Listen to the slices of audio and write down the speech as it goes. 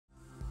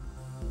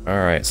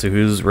Alright, so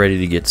who's ready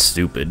to get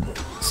stupid?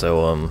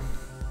 So,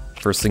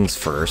 first things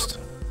first.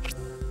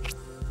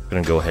 I'm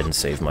gonna go ahead and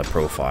save my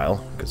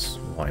profile, because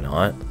why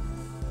not?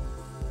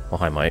 Well,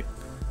 hi, Mike.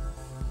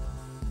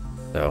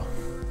 So,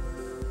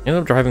 ended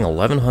up driving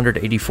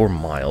 1,184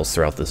 miles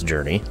throughout this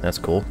journey. That's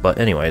cool. But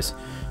anyways,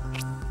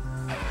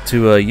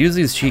 to use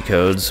these cheat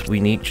codes,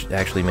 we need to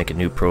actually make a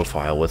new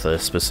profile with a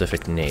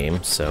specific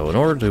name. So in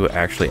order to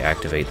actually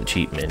activate the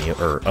cheat menu,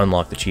 or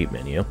unlock the cheat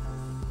menu,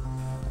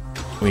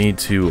 we need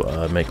to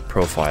make a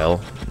profile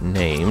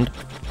named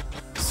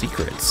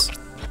Secrets.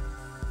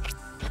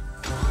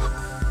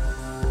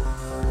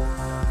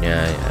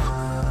 Yeah.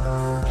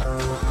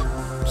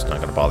 Just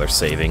not gonna bother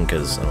saving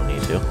because I don't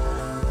need to.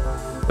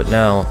 But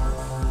now,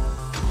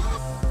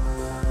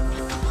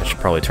 I should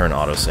probably turn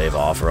autosave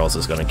off, or else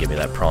it's gonna give me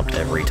that prompt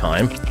every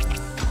time.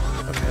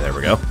 Okay, there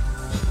we go.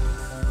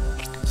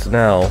 So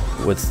now,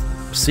 with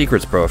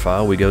Secrets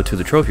profile, we go to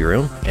the trophy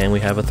room, and we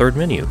have a third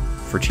menu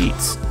for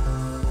cheats.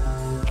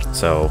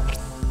 So,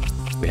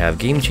 we have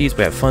game cheats,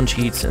 we have fun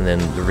cheats, and then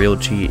the real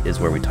cheat is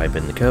where we type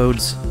in the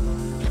codes.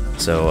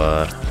 So,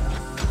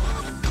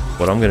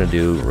 what I'm gonna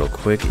do real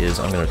quick is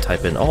I'm gonna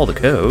type in all the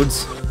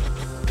codes,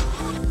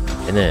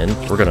 and then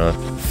we're gonna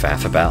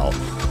faff about.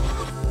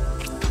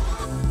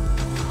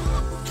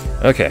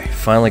 Okay,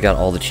 finally got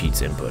all the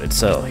cheats inputted.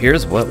 So,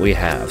 here's what we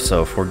have.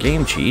 So, for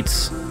game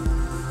cheats,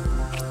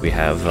 we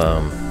have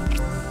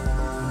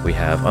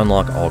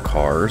unlock all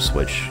cars,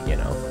 which, you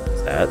know,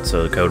 that.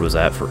 So the code was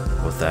that for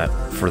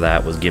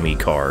that was gimme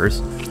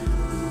cars.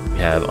 We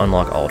have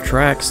unlock all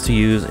tracks to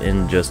use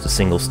in just a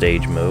single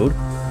stage mode,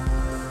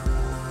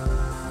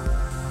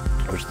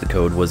 which the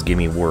code was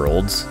gimme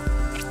worlds.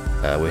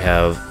 We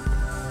have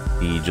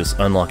the just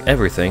unlock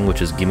everything,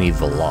 which is gimme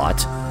the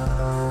lot,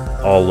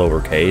 all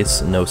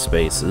lowercase, no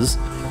spaces.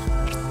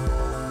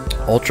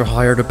 Ultra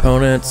hired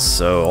opponents,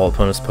 so all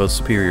opponents post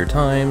superior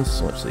times.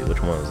 Let's see,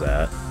 which one was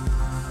that?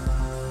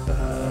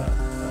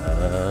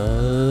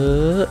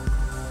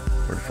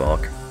 Where the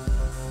fuck?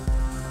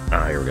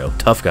 Ah, here we go.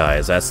 Tough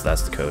guys, that's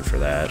the code for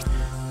that.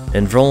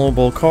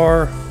 Invulnerable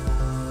car.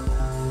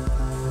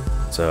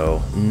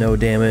 So, no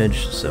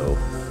damage, so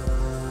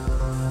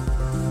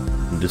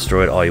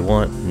destroy it all you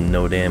want,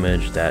 no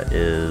damage. That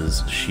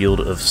is Shield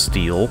of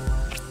Steel.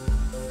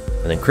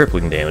 And then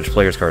crippling damage.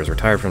 Player's car is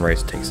retired from the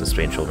race, takes a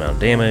substantial amount of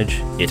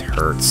damage. It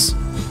hurts.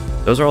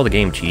 Those are all the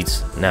game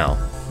cheats. Now,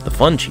 the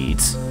fun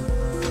cheats.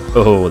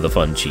 Oh, the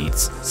fun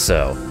cheats.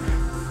 So,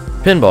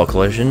 pinball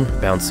collision,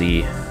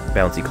 bouncy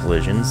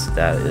collisions.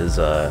 That is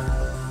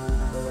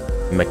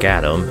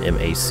McAdam,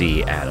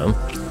 M-A-C Adam.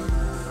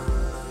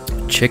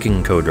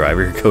 Chicken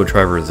co-driver. Your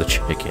co-driver is a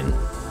chicken.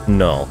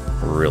 No,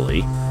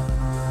 really.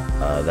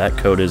 That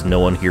code is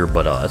no one here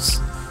but us.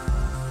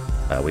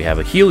 We have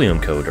a helium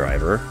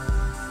co-driver,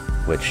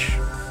 which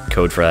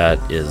code for that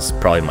is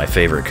probably my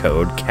favorite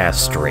code.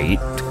 Castrate.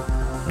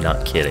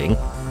 Not kidding.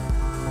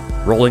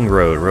 Rolling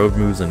road. Road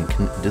moves in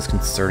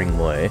disconcerting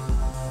way.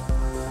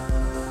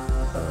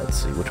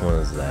 Let's see, which one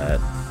is that?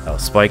 Oh,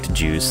 spiked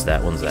juice.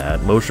 That one's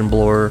that. Motion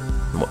blur,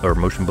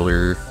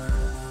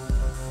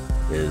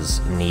 is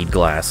need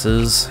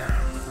glasses.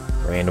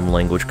 Random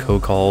language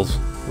code calls,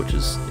 which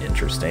is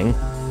interesting.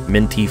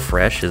 Minty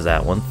fresh is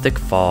that one. Thick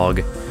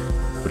fog,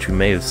 which we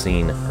may have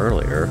seen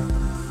earlier.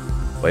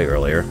 Way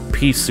earlier.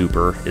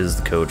 P-Super is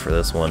the code for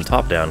this one.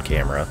 Top-down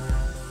camera.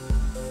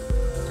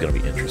 It's gonna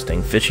be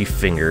interesting. Fishy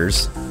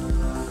fingers.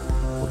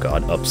 Oh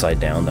god, upside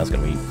down. That's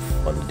gonna be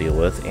fun to deal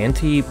with.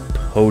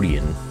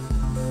 Antipodian.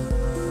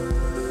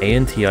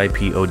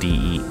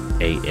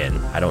 A-N-T-I-P-O-D-E-A-N.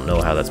 I don't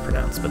know how that's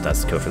pronounced, but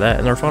that's the code for that.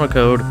 And our final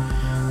code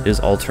is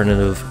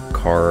alternative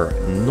car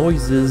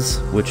noises,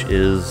 which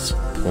is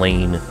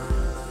plain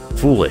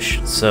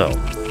foolish. So,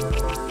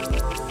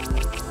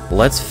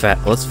 let's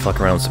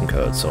fuck around with some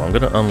codes. So I'm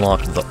gonna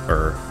unlock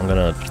I'm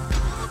gonna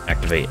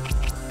activate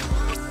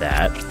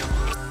that.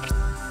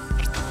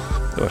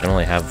 Oh, I can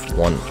only have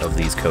one of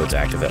these codes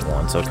active at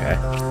once. Okay.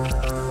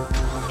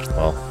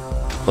 Well,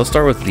 let's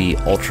start with the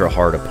ultra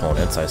hard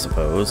opponents, I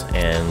suppose,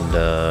 and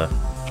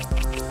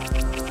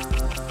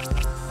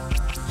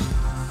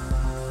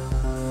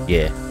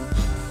yeah,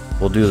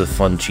 we'll do the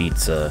fun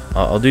cheats.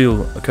 I'll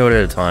do a code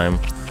at a time.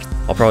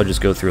 I'll probably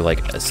just go through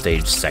like a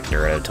stage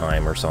sector at a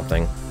time or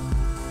something.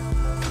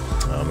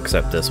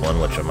 Except this one,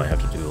 which I might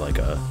have to do like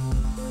a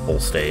whole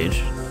stage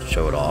to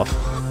show it off.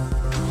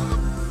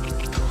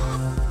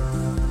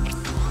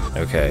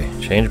 Okay,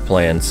 change of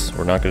plans.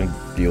 We're not going to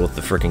deal with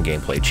the freaking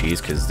gameplay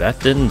cheese, because that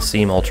didn't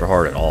seem ultra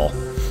hard at all.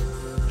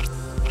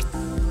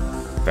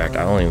 In fact,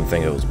 I don't even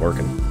think it was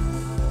working.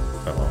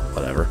 Oh, well,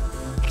 whatever.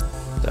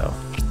 So,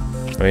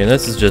 I mean,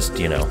 this is just,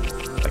 you know,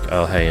 like,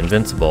 oh, hey,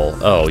 invincible.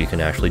 Oh, you can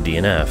actually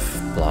DNF.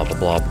 Blah, blah,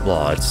 blah, blah,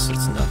 blah. It's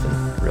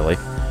nothing, really.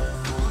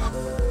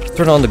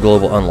 Turn on the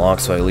global unlock,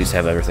 so I at least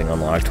have everything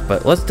unlocked.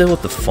 But let's deal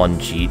with the fun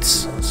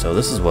cheats. So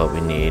this is what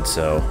we need.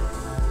 So,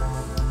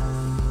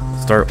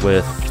 start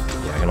with...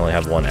 I can only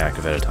have one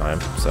active at a time,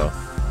 so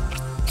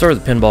start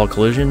with the pinball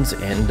collisions,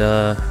 and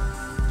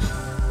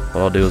what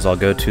I'll do is I'll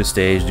go to a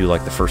stage, do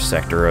like the first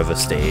sector of a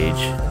stage,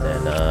 and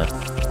then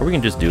Or we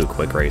can just do a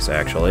quick race,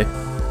 actually.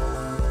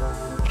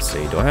 Let's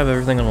see, do I have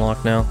everything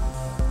unlocked now?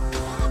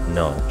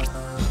 No.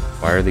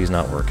 Why are these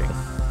not working?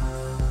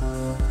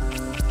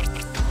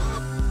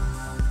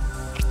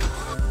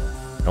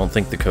 I don't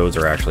think the codes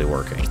are actually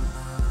working.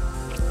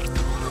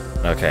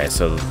 Okay,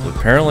 so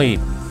apparently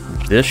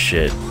this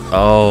shit...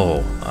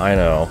 Oh, I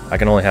know. I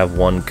can only have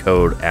one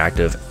code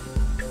active,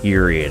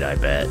 period, I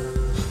bet.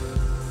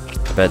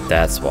 I bet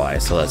that's why,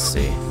 so let's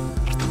see.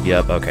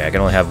 Yep, okay, I can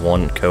only have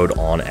one code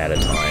on at a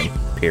time,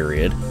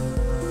 period.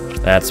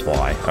 That's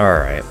why.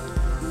 Alright.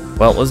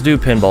 Well, let's do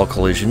pinball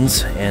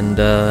collisions, and,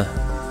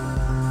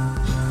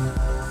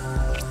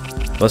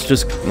 I'll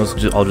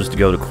just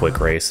go to quick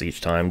race each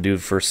time, do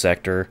first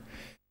sector,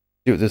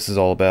 see what this is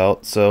all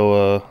about.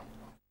 So,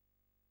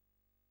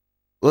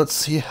 let's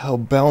see how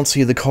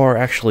bouncy the car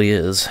actually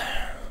is.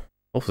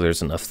 Hopefully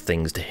there's enough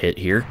things to hit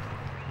here.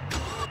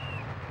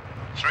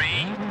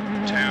 3,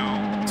 2,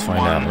 let's find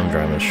out. I'm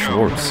driving a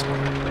Schwartz.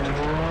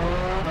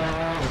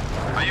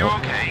 Are you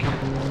okay?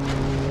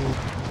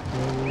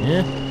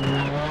 Yeah.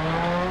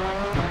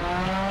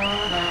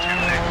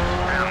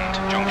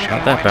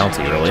 Not that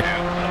bouncy, really.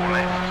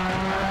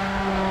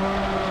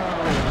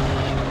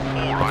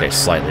 Okay,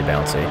 slightly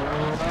bouncy.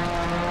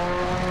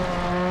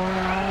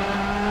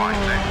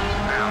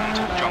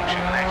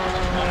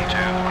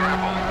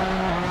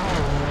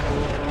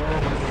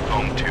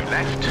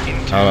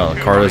 I don't know,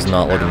 the car is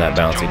not looking that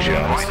bouncy, to be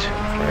honest.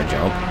 Try to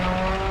jump.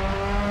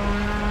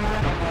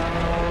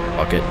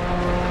 Fuck it.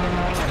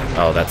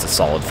 Oh, that's a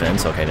solid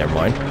fence. Okay, never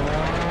mind.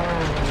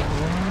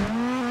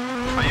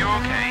 Are you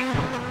okay?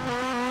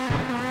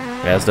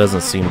 Gas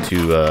doesn't seem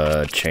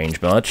to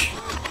change much.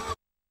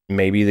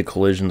 Maybe the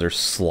collisions are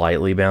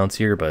slightly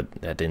bouncier, but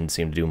that didn't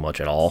seem to do much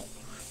at all.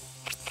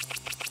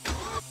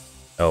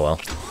 Oh well.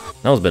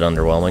 That was a bit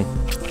underwhelming.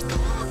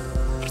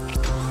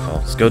 Well,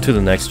 let's go to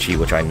the next cheat,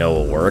 which I know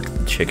will work.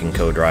 The Chicken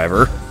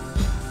Co-Driver.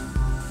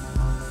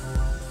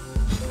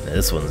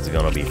 This one's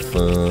gonna be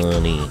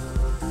funny.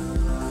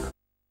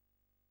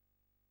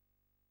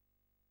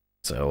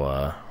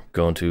 So,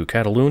 going to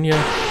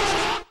Catalunya.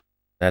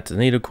 That's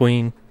Anita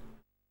Queen.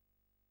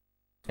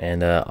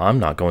 And, I'm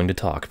not going to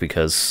talk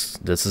because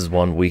this is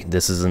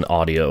this is an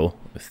audio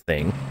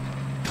thing.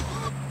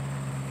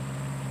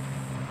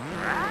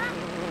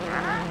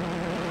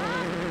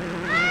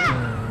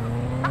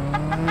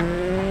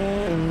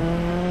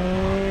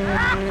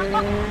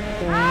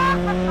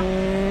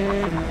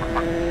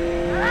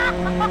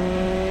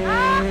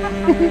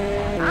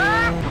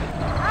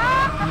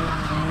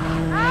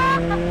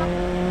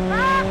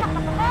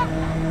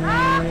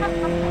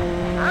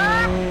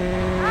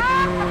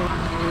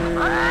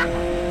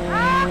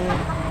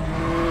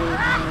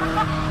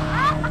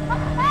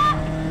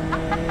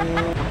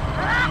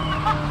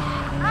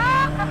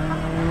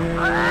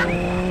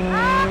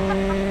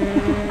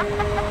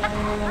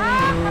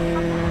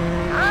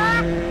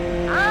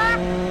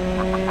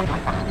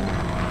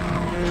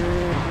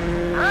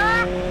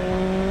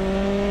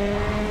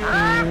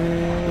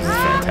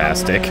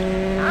 Fantastic. I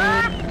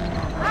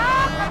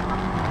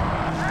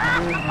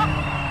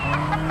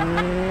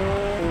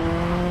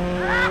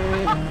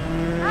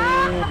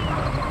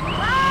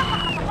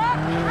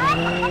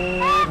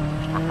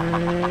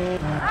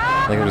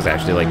think there's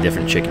actually like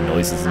different chicken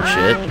noises and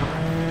shit.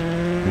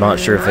 I'm not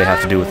sure if they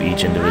have to do with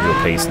each individual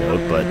pace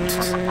note, but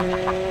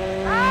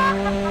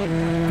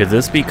could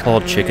this be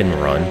called Chicken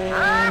Run?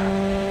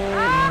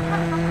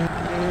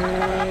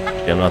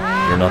 You're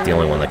not the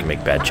only one that can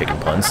make bad chicken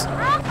puns.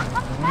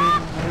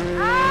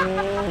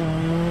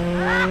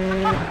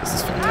 This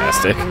is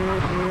fantastic.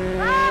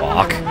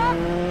 Fuck.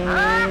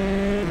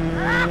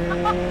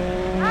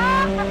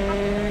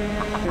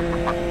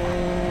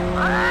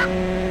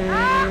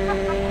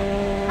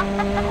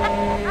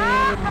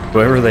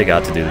 Whoever they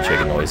got to do the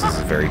chicken noises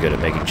is very good at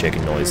making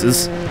chicken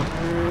noises.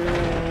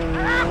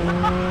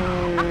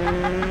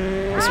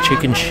 It's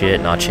chicken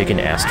shit, not chicken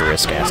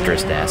asterisk,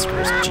 asterisk,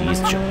 asterisk.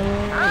 Jeez, John.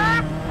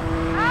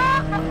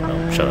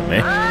 Oh, shut up,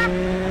 man.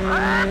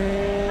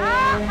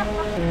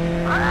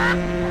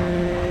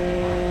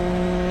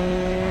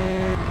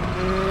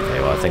 Okay,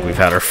 well, I think we've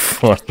had our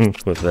fun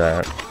with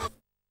that.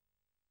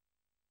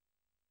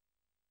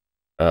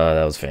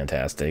 That was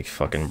fantastic.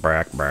 Fucking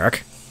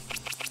brack.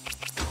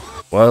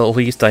 Well, at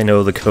least I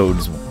know the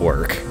codes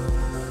work.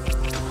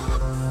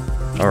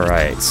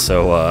 Alright,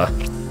 so,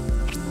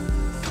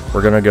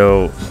 we're gonna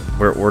go...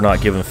 We're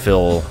not giving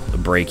Phil a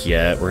break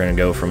yet. We're gonna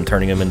go from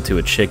turning him into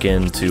a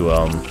chicken to,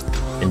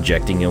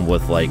 injecting him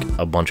with, like,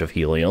 a bunch of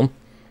helium.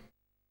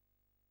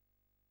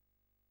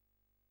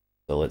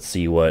 So let's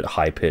see what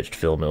high-pitched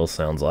Phil Mills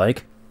sounds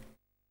like.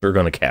 We're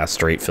gonna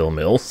castrate Phil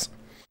Mills.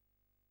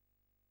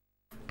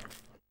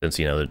 Since,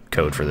 you know, the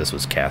code for this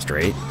was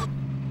castrate.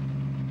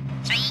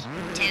 3,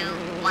 2,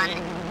 1,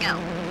 go.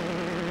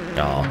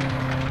 Aw.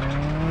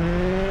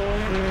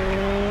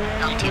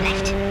 Long to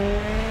left.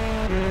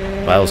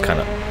 Well, that was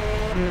kinda...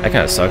 That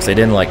kinda sucks. They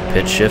didn't, like,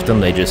 pitch shift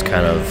them, they just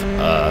kind of,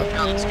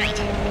 Long straight.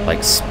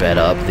 like, sped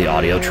up the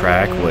audio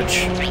track,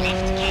 which... 3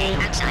 left, K,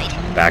 outside.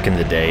 Back in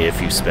the day,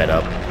 if you sped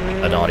up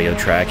an audio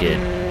track, it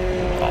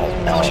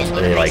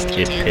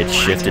it pitch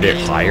shifted it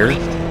higher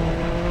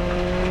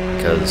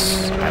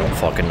because I don't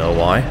fucking know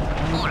why.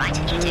 4 right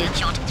into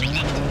short 3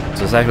 left.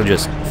 So it's actually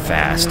just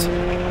fast,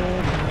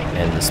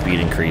 and the speed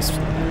increase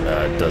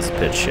does the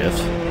pitch shift.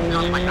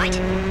 Long 1 right.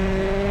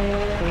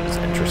 It's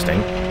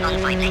interesting. Long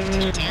 5 left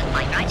into 5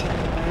 right.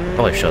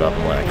 Probably shut up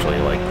and actually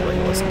let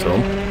you listen to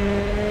him.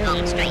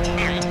 Long straight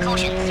and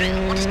caution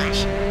through water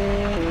splash.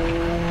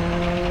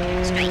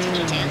 Straight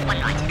into 1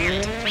 right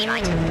and 3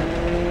 right.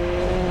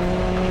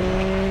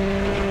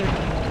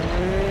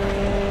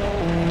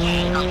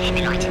 Okay, long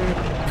hairpin right.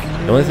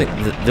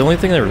 The only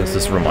thing that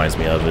this reminds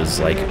me of is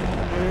like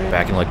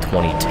back in like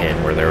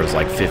 2010 where there was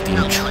like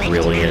 15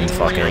 trillion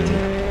fucking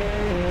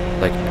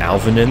like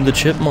Alvin and the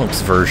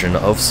Chipmunks version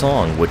of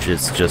song, which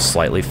is just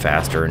slightly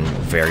faster and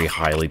very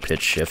highly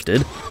pitch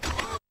shifted.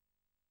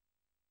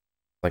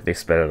 Like they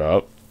sped it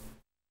up.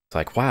 It's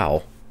like,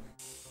 wow,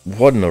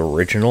 what an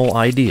original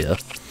idea.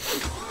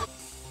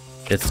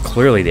 It's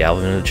clearly the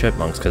Alvin and the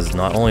Chipmunks, because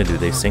not only do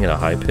they sing at a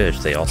high pitch,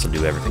 they also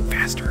do everything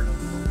faster.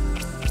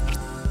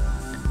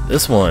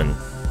 This one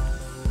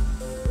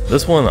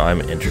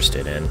I'm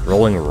interested in.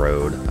 Rolling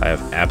Road. I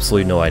have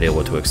absolutely no idea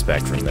what to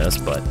expect from this,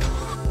 but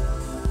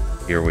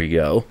here we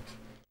go.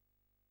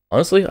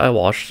 Honestly, I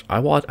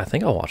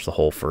think I watched the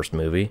whole first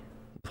movie.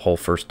 The whole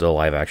first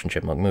live-action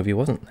Chipmunk movie. It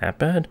wasn't that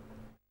bad.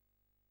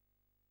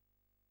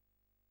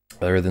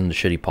 Other than the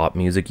shitty pop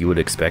music you would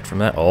expect from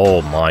that.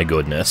 Oh my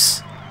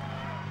goodness.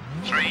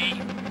 3,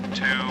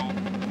 2,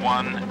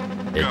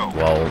 1, go.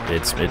 Well,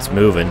 it's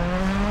moving.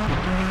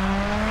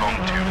 Long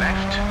 2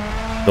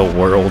 left. The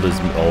world is...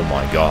 oh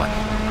my god.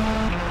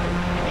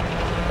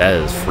 That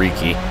is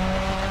freaky.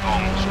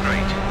 Long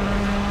straight.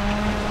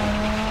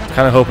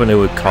 Kind of hoping it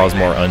would cause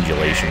more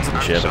undulations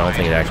and shit, but I don't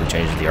think it actually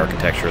changes the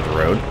architecture of the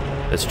road.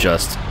 It's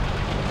just...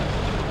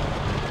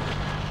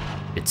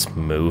 it's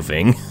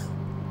moving.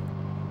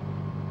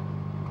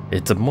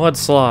 It's a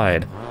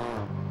mudslide.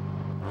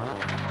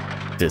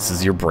 This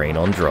is your brain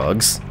on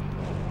drugs.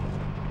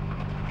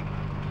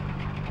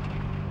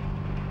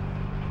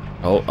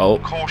 Oh.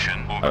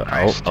 Caution,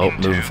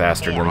 Moving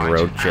faster than the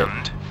road. Shit.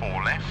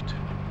 4 left.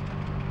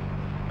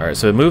 Alright,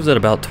 so it moves at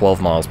about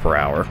 12 miles per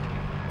hour.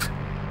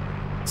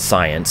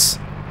 Science.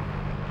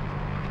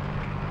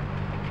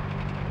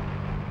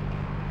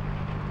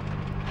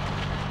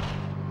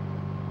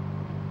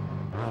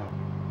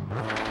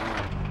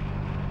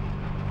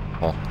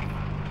 Well,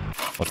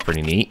 that's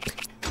pretty neat.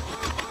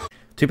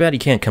 Too bad you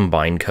can't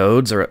combine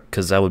codes, or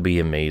because that would be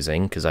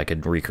amazing, because I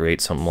could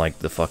recreate something like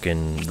the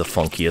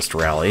funkiest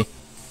rally.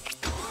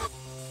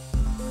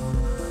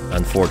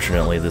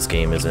 Unfortunately, this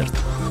game isn't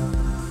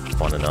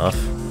fun enough.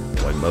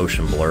 Boy,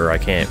 motion blur, I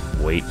can't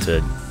wait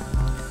to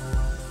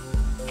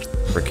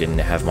frickin'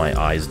 have my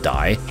eyes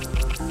die.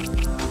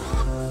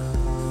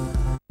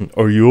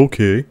 Are you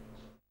okay?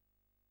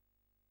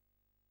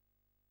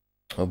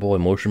 Oh boy,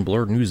 motion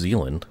blur, New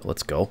Zealand.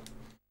 Let's go.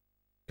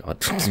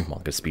 God,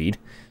 manga speed.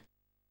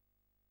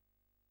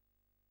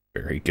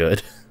 Very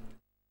good.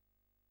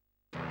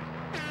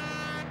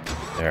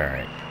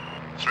 Alright.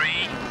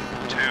 3,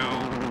 2,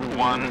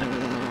 1,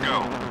 go.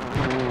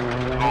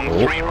 Long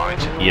 3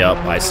 right. Yep,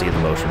 I see the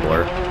motion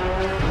blur.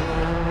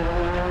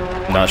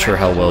 Not sure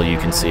how well you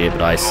can see it,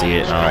 but I see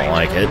it and I don't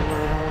like it.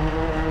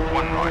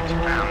 1 right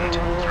and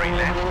 3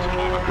 left.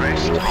 Over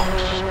crest,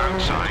 rocks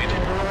outside.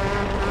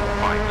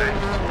 5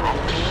 left,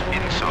 rocks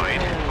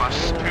inside.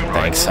 Plus 2 right.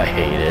 Thanks, I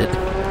hate it.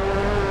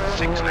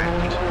 6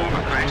 left,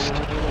 over crest.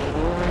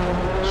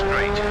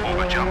 Straight,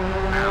 over jump,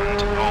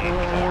 and long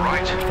 4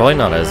 right. It's probably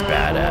not as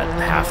bad at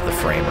half the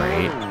frame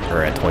rate,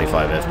 or at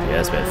 25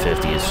 FPS, but at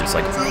 50 it's just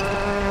like...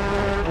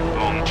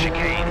 long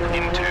chicane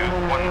into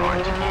 1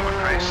 right, over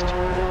crest.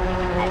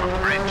 Over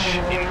bridge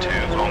into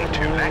long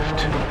 2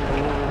 left.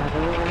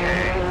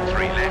 Okay,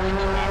 3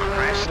 left, over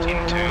crest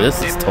into...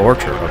 This is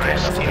torture. over Okay,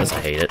 crest enough of this.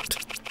 I hate it.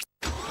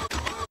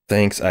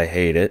 Thanks, I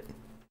hate it.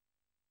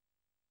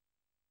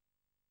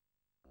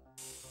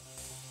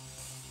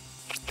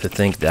 To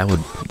think that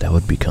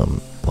would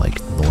become like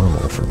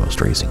normal for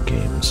most racing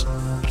games,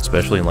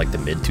 especially in like the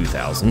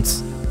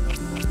mid-2000s.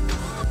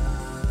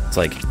 It's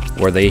like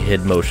where they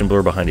hid motion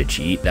blur behind a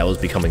cheat, that was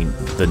becoming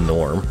the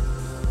norm.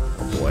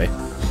 Oh boy.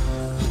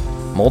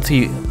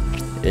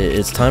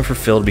 It's time for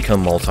Phil to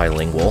become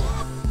multilingual.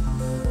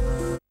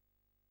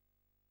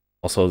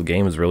 Also, the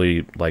game is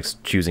really likes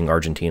choosing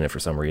Argentina for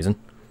some reason.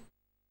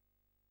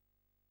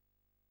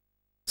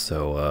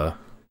 So,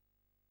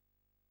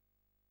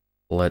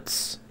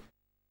 let's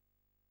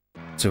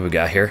see what we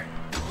got here.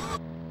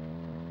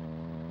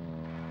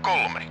 3,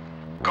 2,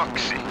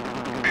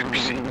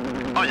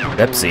 1, aja.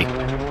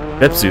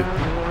 Pepsi.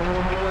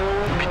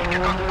 Pitkä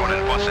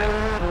 2 vasen.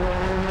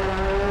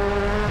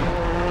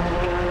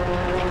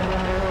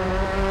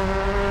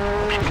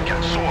 Pitkä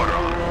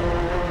suoraan.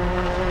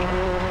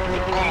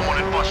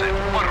 3 vasen,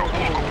 varo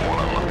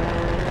ulkopuolella.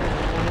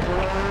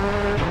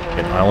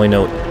 And I only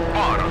know...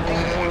 Vaara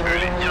kummun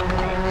yli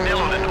jatkuu.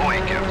 4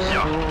 oikeus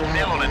ja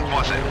 4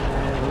 vasen.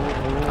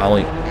 I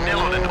only...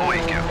 4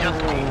 oikeus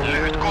jatkuu.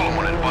 Lyhyt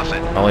 3 vasen.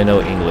 I only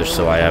know English,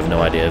 so I have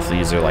no idea if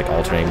these are like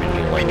alternating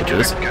between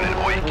languages. Ykkönen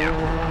oikea.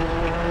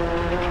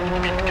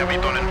 Pitkä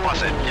vitonen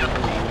vasen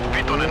jatkuu.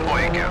 Vitonen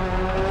oikea.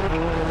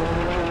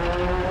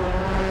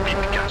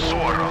 Pitkä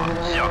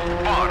suoraan ja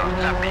vaara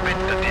läpi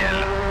vettä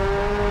tiellä.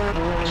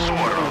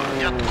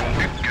 Suoraan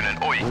jatkuu.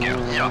 Ykkönen oikea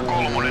ja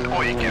kolmonen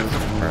oikea.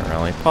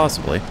 Rally,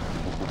 possibly.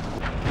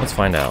 Let's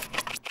find out.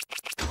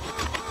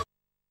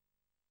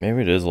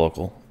 Maybe it is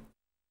local.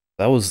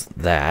 That was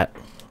that.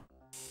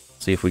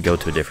 See if we go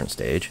to a different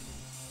stage.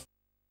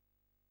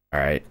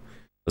 Alright.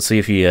 Let's see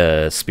if he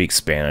speaks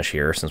Spanish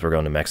here, since we're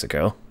going to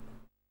Mexico.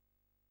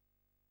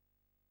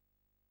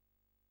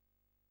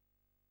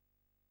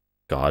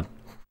 God.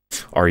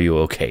 Are you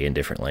okay in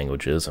different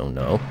languages? Oh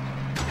no.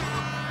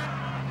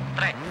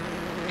 3,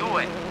 2,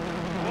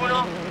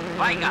 1,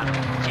 vai gas.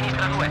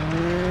 Sinistra 2.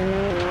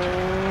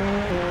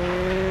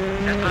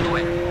 Destra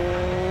 2.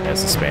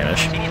 That's the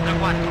Spanish. Sinistra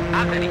 4,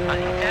 aperi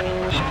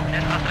all'interno, in,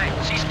 destra 3,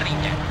 si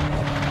stringe.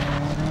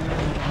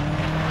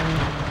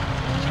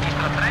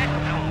 Sinistra 3,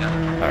 lunga.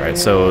 Alright,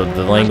 so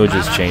the language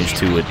has changed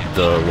to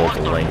the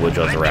local language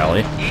of the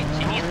rally. E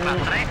sinistra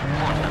 3,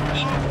 corta,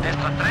 in,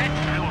 destra 3,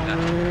 lunga.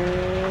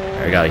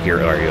 I gotta hear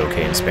Are You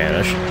Okay in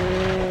Spanish.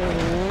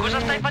 Cosa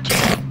stai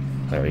facendo?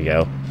 There we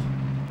go.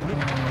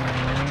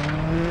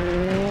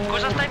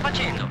 Cosa stai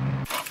facendo?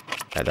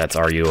 That's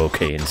Are You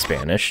Okay in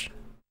Spanish.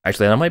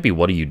 Actually, that might be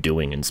What Are You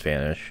Doing in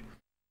Spanish.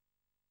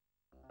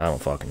 I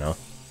don't fucking know.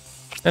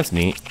 That's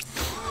neat.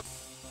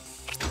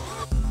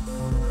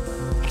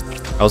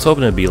 I was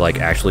hoping it'd be like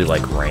actually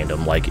like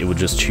random, like it would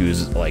just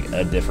choose like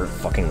a different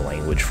fucking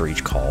language for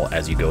each call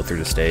as you go through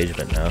the stage,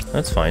 but no,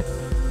 that's fine.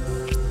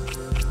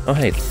 Oh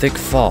hey, thick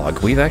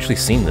fog. We've actually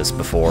seen this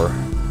before.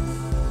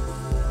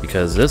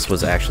 Because this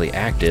was actually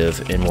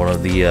active in one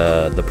of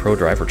the Pro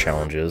Driver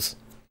challenges.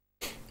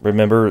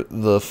 Remember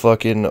the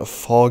fucking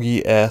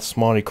foggy-ass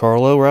Monte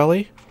Carlo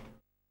rally?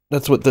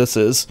 That's what this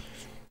is.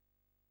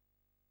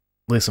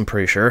 At least I'm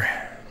pretty sure.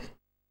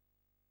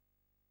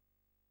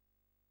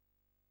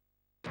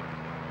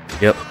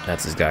 Yep,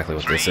 that's exactly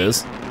what this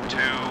is. 2,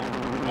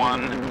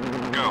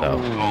 1, go. Oh.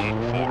 Long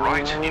 4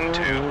 right,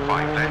 into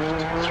 5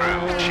 left,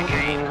 through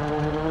chicane.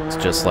 It's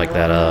just like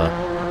that,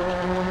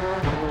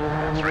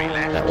 3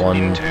 left, that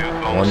one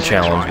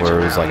challenge right, where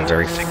it was like a and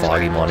very 6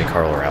 foggy left. Monte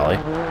Carlo rally.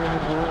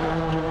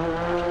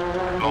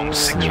 Long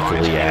 6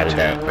 Sneakily right, added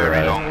into that, or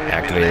very long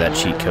activated that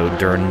cheat code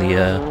during the,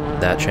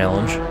 that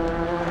challenge.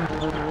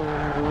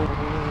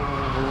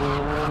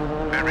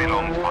 Very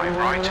long 5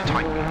 right,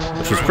 tightens.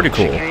 Which was pretty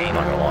cool, I'm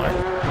not gonna lie.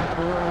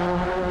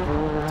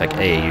 It's like,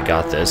 hey, you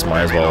got this,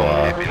 might as well,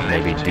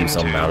 maybe do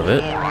something out of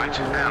it. 4 right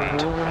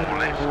and 4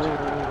 left.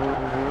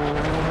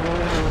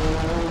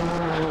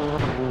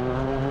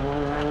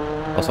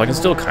 Also, I can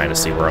still kind of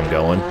see where I'm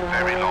going.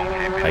 Very long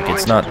hairpin Like,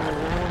 it's right.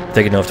 not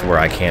thick enough to where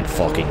I can't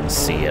fucking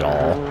see at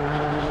all.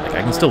 Like,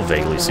 I can still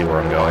vaguely see where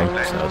I'm going,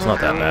 so it's not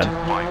that bad.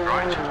 5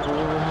 right.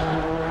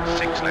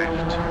 6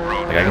 left.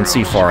 Road Like, I can see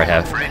narrows. far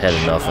ahead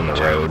enough on the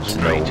Bridge, road to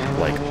know, straight.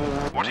 like...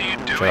 What are you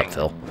doing? Shut up,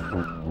 Phil.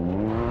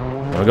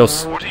 I'm gonna go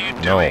What are you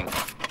No. doing?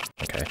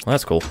 Okay, well,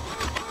 that's cool.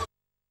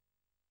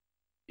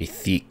 Be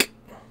thick.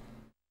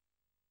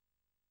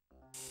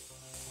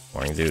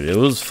 Morning, dude. It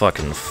was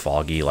fucking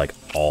foggy, like,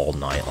 all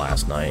night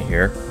last night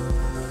here.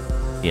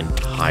 The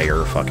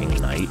entire fucking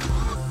night.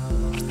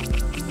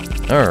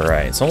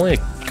 Alright, it's only a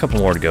couple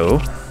more to go,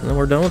 and then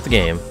we're done with the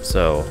game.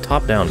 So,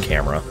 top-down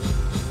camera.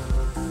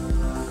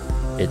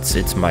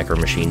 It's Micro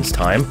Machines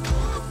time.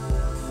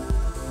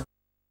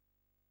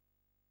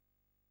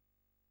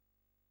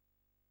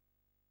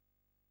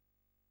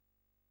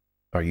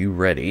 Are you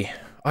ready?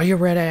 Are you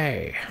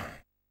ready?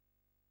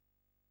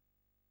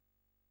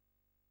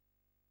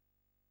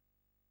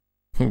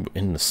 Ooh,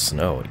 in the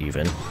snow,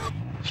 even.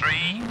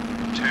 3,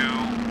 2,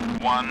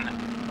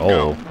 1.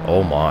 Oh,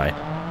 oh my.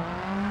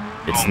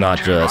 It's Long not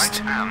 2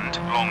 just right and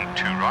long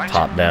 2 right.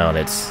 top down,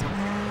 it's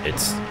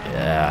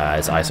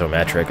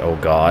isometric, oh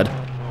god.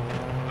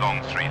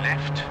 Long 3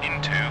 left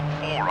into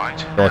 4 right.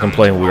 I feel like I'm and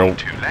playing long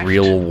 2 left.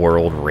 real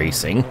world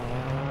racing.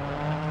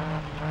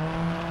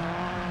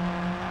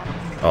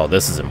 Oh,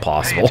 this is Pay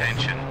impossible.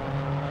 attention.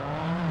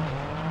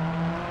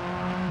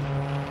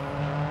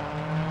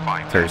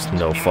 5 There's left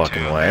no into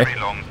fucking way. Very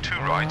long 2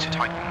 right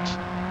tightens.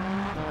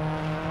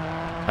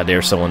 I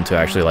dare someone to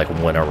actually like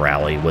win a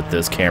rally with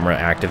this camera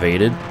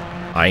activated.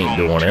 I ain't Long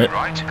doing 2 it.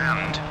 right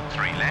and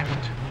 3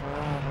 left.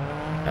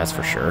 That's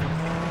for sure.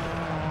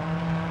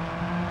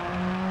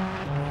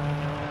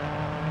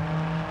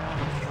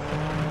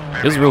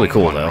 Very It's really long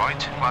cool 1 though.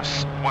 Right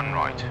plus 1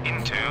 right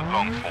into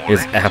long 4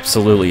 It's left.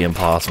 absolutely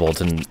impossible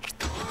to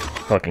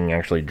fucking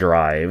actually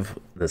drive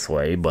this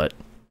way, but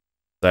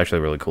it's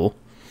actually really cool.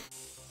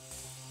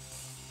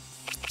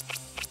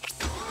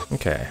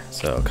 Okay,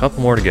 so a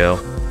couple more to go.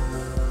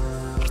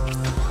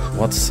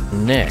 What's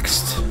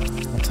next?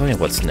 I'll tell you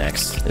what's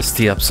next. It's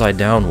the Upside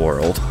Down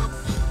world.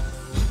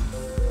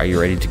 Are you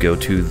ready to go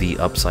to the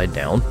Upside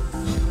Down?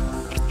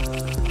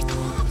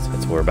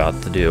 That's what we're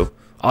about to do.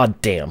 Aw,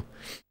 damn.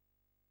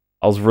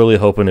 I was really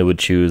hoping it would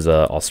choose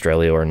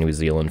Australia or New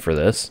Zealand for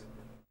this.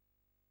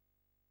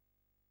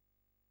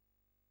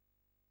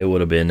 It would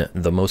have been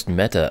the most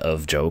meta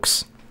of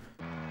jokes.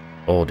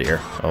 Oh dear.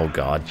 Oh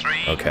god.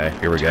 Okay,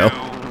 here we go. 2,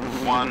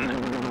 1,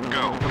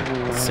 go.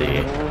 Let's see.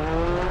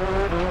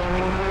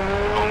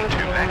 Long 2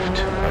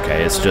 left.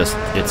 Okay,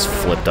 it's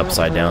flipped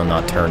upside down,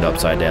 not turned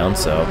upside down,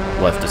 so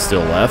left is still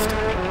left.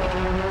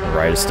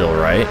 Right is still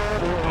right.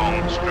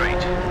 Long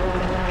straight.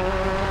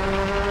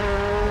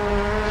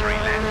 3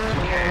 left.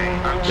 Okay.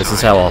 Outside. This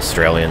is how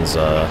Australians,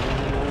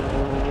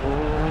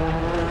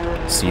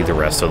 see the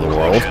rest of the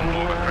world. Caution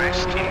over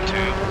crest into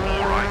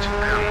 4 right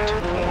and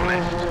 4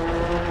 left.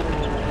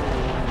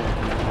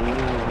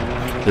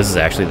 This is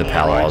actually the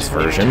Palaws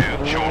version.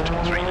 Into short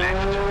 3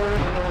 left.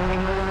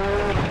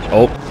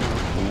 Oh,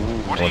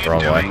 What went the are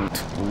wrong you way. doing?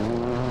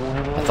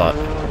 I thought...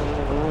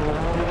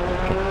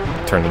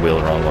 Turned the wheel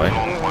the wrong way.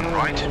 Long 1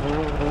 right.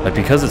 Like,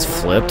 because it's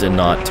flipped and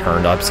not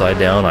turned upside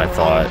down, I Long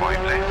thought...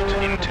 5 left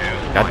into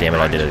God damn it,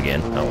 I 5 did it right.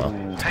 again. Oh well.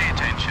 Pay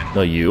attention.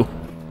 No, you.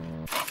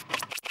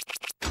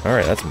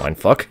 Alright, that's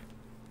mindfuck.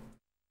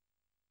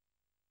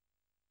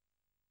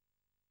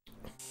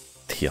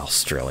 The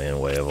Australian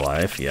way of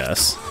life,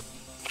 yes.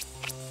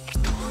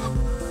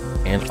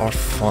 And our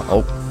fun.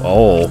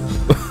 Oh.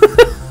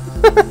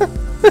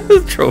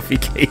 The trophy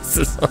case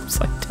is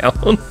upside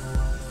down.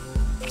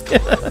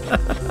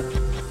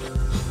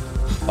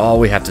 Oh,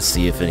 we have to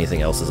see if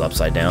anything else is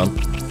upside down.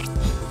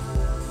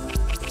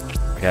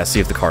 I gotta see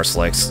if the car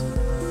selects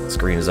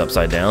screen is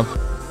upside down.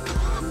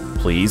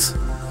 Please.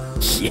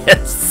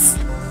 Yes!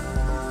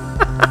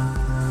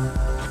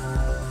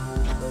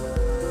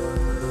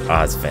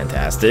 Ah, it's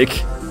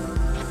fantastic.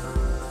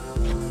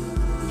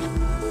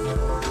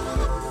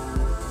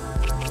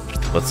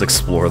 Let's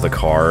explore the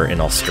car in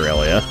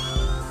Australia.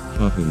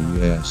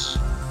 Yes.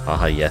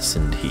 Ah, yes,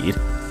 indeed.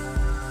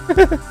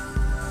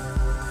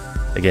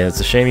 Again, it's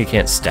a shame you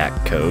can't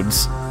stack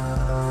codes.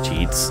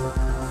 Cheats.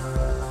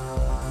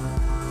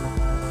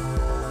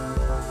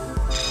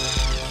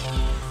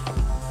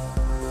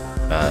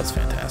 Ah, that's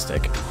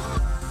fantastic.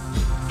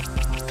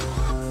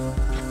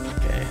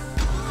 Okay.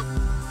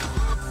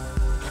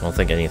 I don't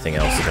think anything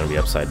else is going to be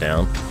upside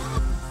down.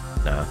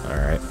 Nah,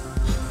 alright.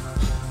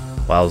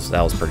 Well,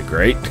 that was pretty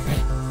great.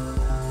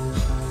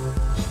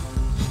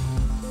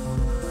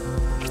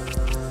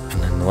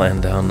 And then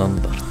land down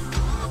under.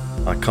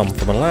 I come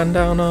from a land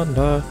down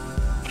under.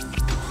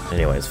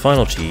 Anyways,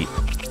 final cheat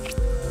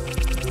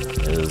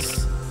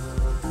is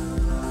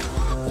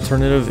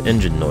alternative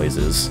engine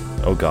noises.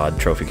 Oh god,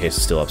 trophy case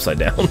is still upside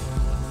down.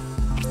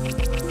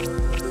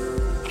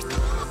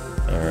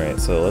 Alright,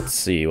 so let's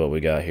see what we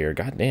got here.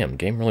 God damn,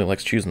 game really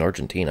likes choosing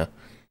Argentina.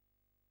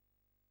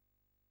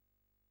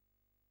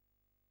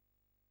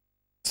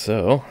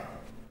 So,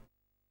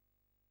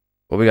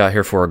 what we got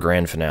here for a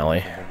grand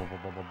finale?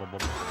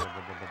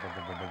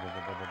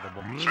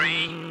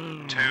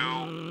 3, 2,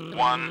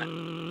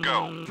 1,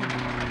 go.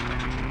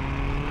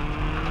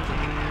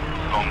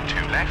 Long 2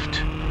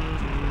 left.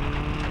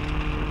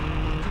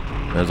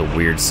 There's a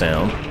weird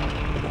sound.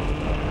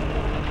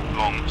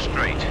 Long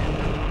straight.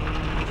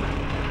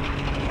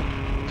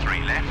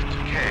 3 left.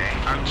 Okay,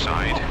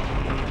 outside.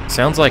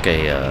 Sounds like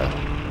a,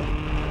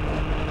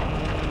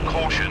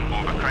 Caution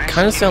over crest.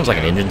 kind of sounds like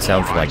an engine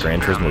sound from Four like Gran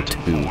right Turismo and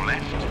 2. 4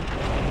 left.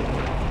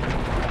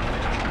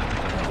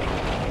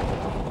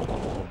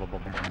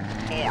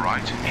 4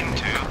 right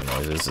into.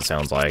 Noises, it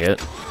sounds like it.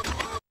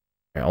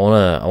 Here, I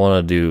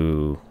wanna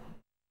do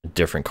a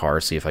different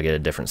car, see if I get a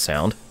different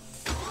sound.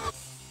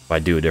 If I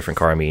do a different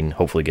car, I mean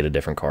hopefully get a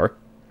different car.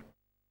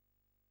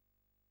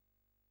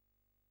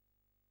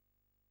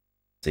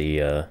 See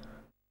what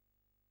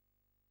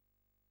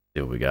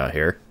we got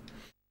here.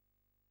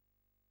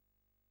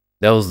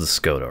 That was the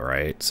Skoda,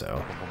 right?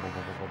 So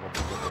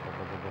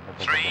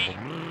 3,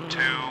 2,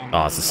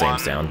 oh, it's the same 1,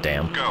 sound,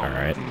 damn. go.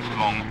 Alright.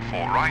 Long 4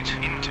 right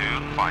into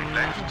 5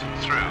 left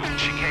through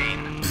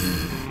chicane.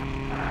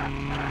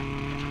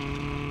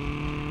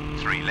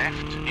 3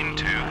 left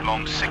into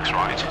long 6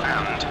 right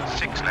and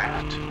 6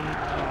 left.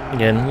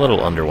 Again, a little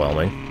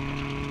underwhelming.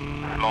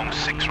 Long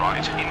 6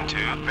 right into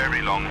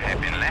very long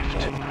hairpin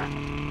left.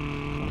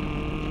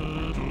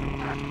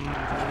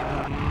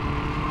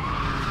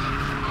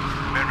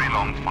 Very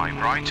long 5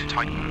 right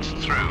tightens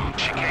through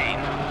chicane.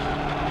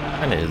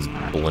 Kinda is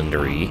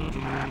blendery.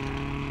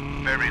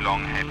 Very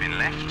long hairpin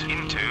left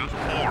into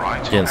 4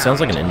 right. Again, it sounds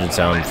like an and engine 4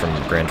 sound left.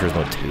 from Gran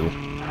Turismo 2.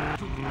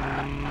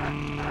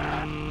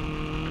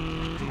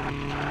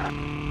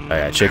 Oh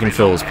yeah, Chicken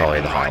Phil is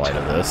probably the highlight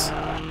of this.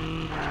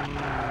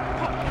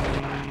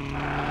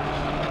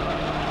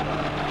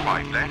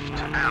 5 left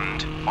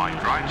and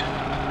 5 right.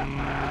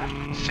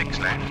 6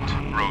 left.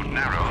 Road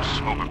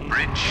narrows over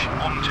bridge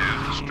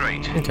onto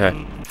straight.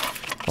 Okay.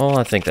 Well,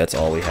 I think that's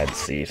all we had to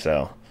see,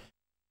 so.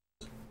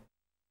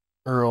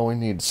 Or all we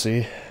need to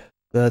see.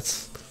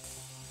 That's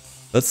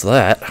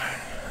that.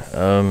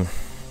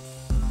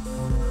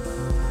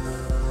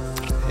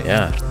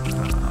 Yeah.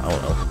 I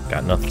don't know.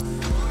 Got nothing.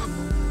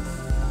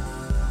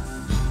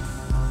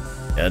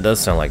 Yeah, it does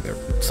sound like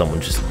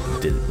someone just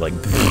did, like,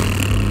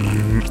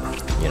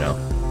 you know.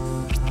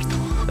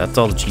 That's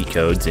all the cheat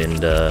codes,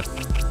 and,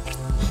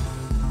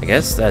 I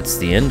guess that's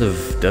the end of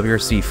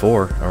WRC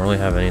 4. I don't really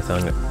have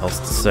anything else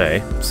to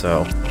say,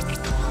 so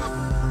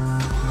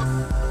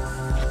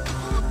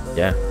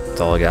yeah,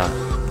 that's all I got.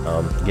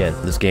 Again,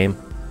 this game,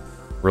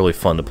 really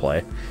fun to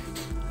play.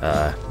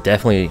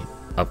 Definitely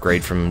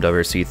upgrade from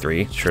WRC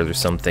 3. Sure, there's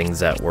some things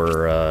that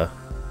were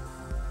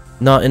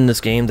not in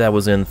this game that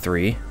was in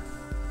 3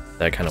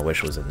 that I kind of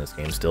wish was in this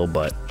game still,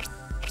 but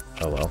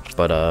oh well.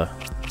 But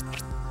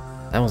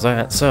that was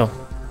that. So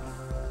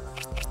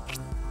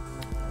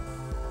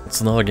it's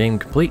another game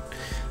complete.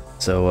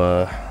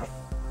 So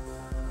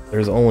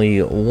there's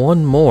only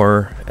one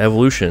more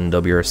Evolution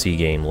WRC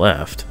game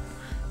left,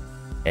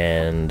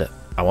 and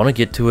I want to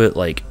get to it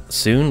like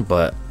soon,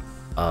 but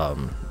I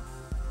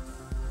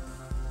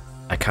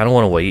kind of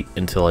want to wait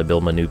until I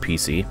build my new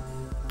PC,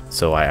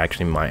 so I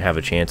actually might have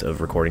a chance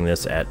of recording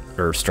this at,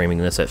 or streaming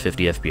this at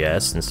 50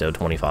 FPS instead of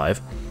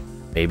 25,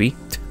 maybe.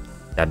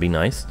 That'd be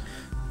nice.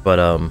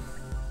 But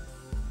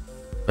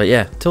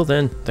yeah, till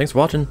then, thanks for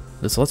watching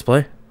this Let's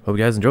Play. Hope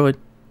you guys enjoyed.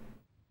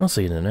 I'll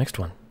see you in the next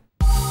one.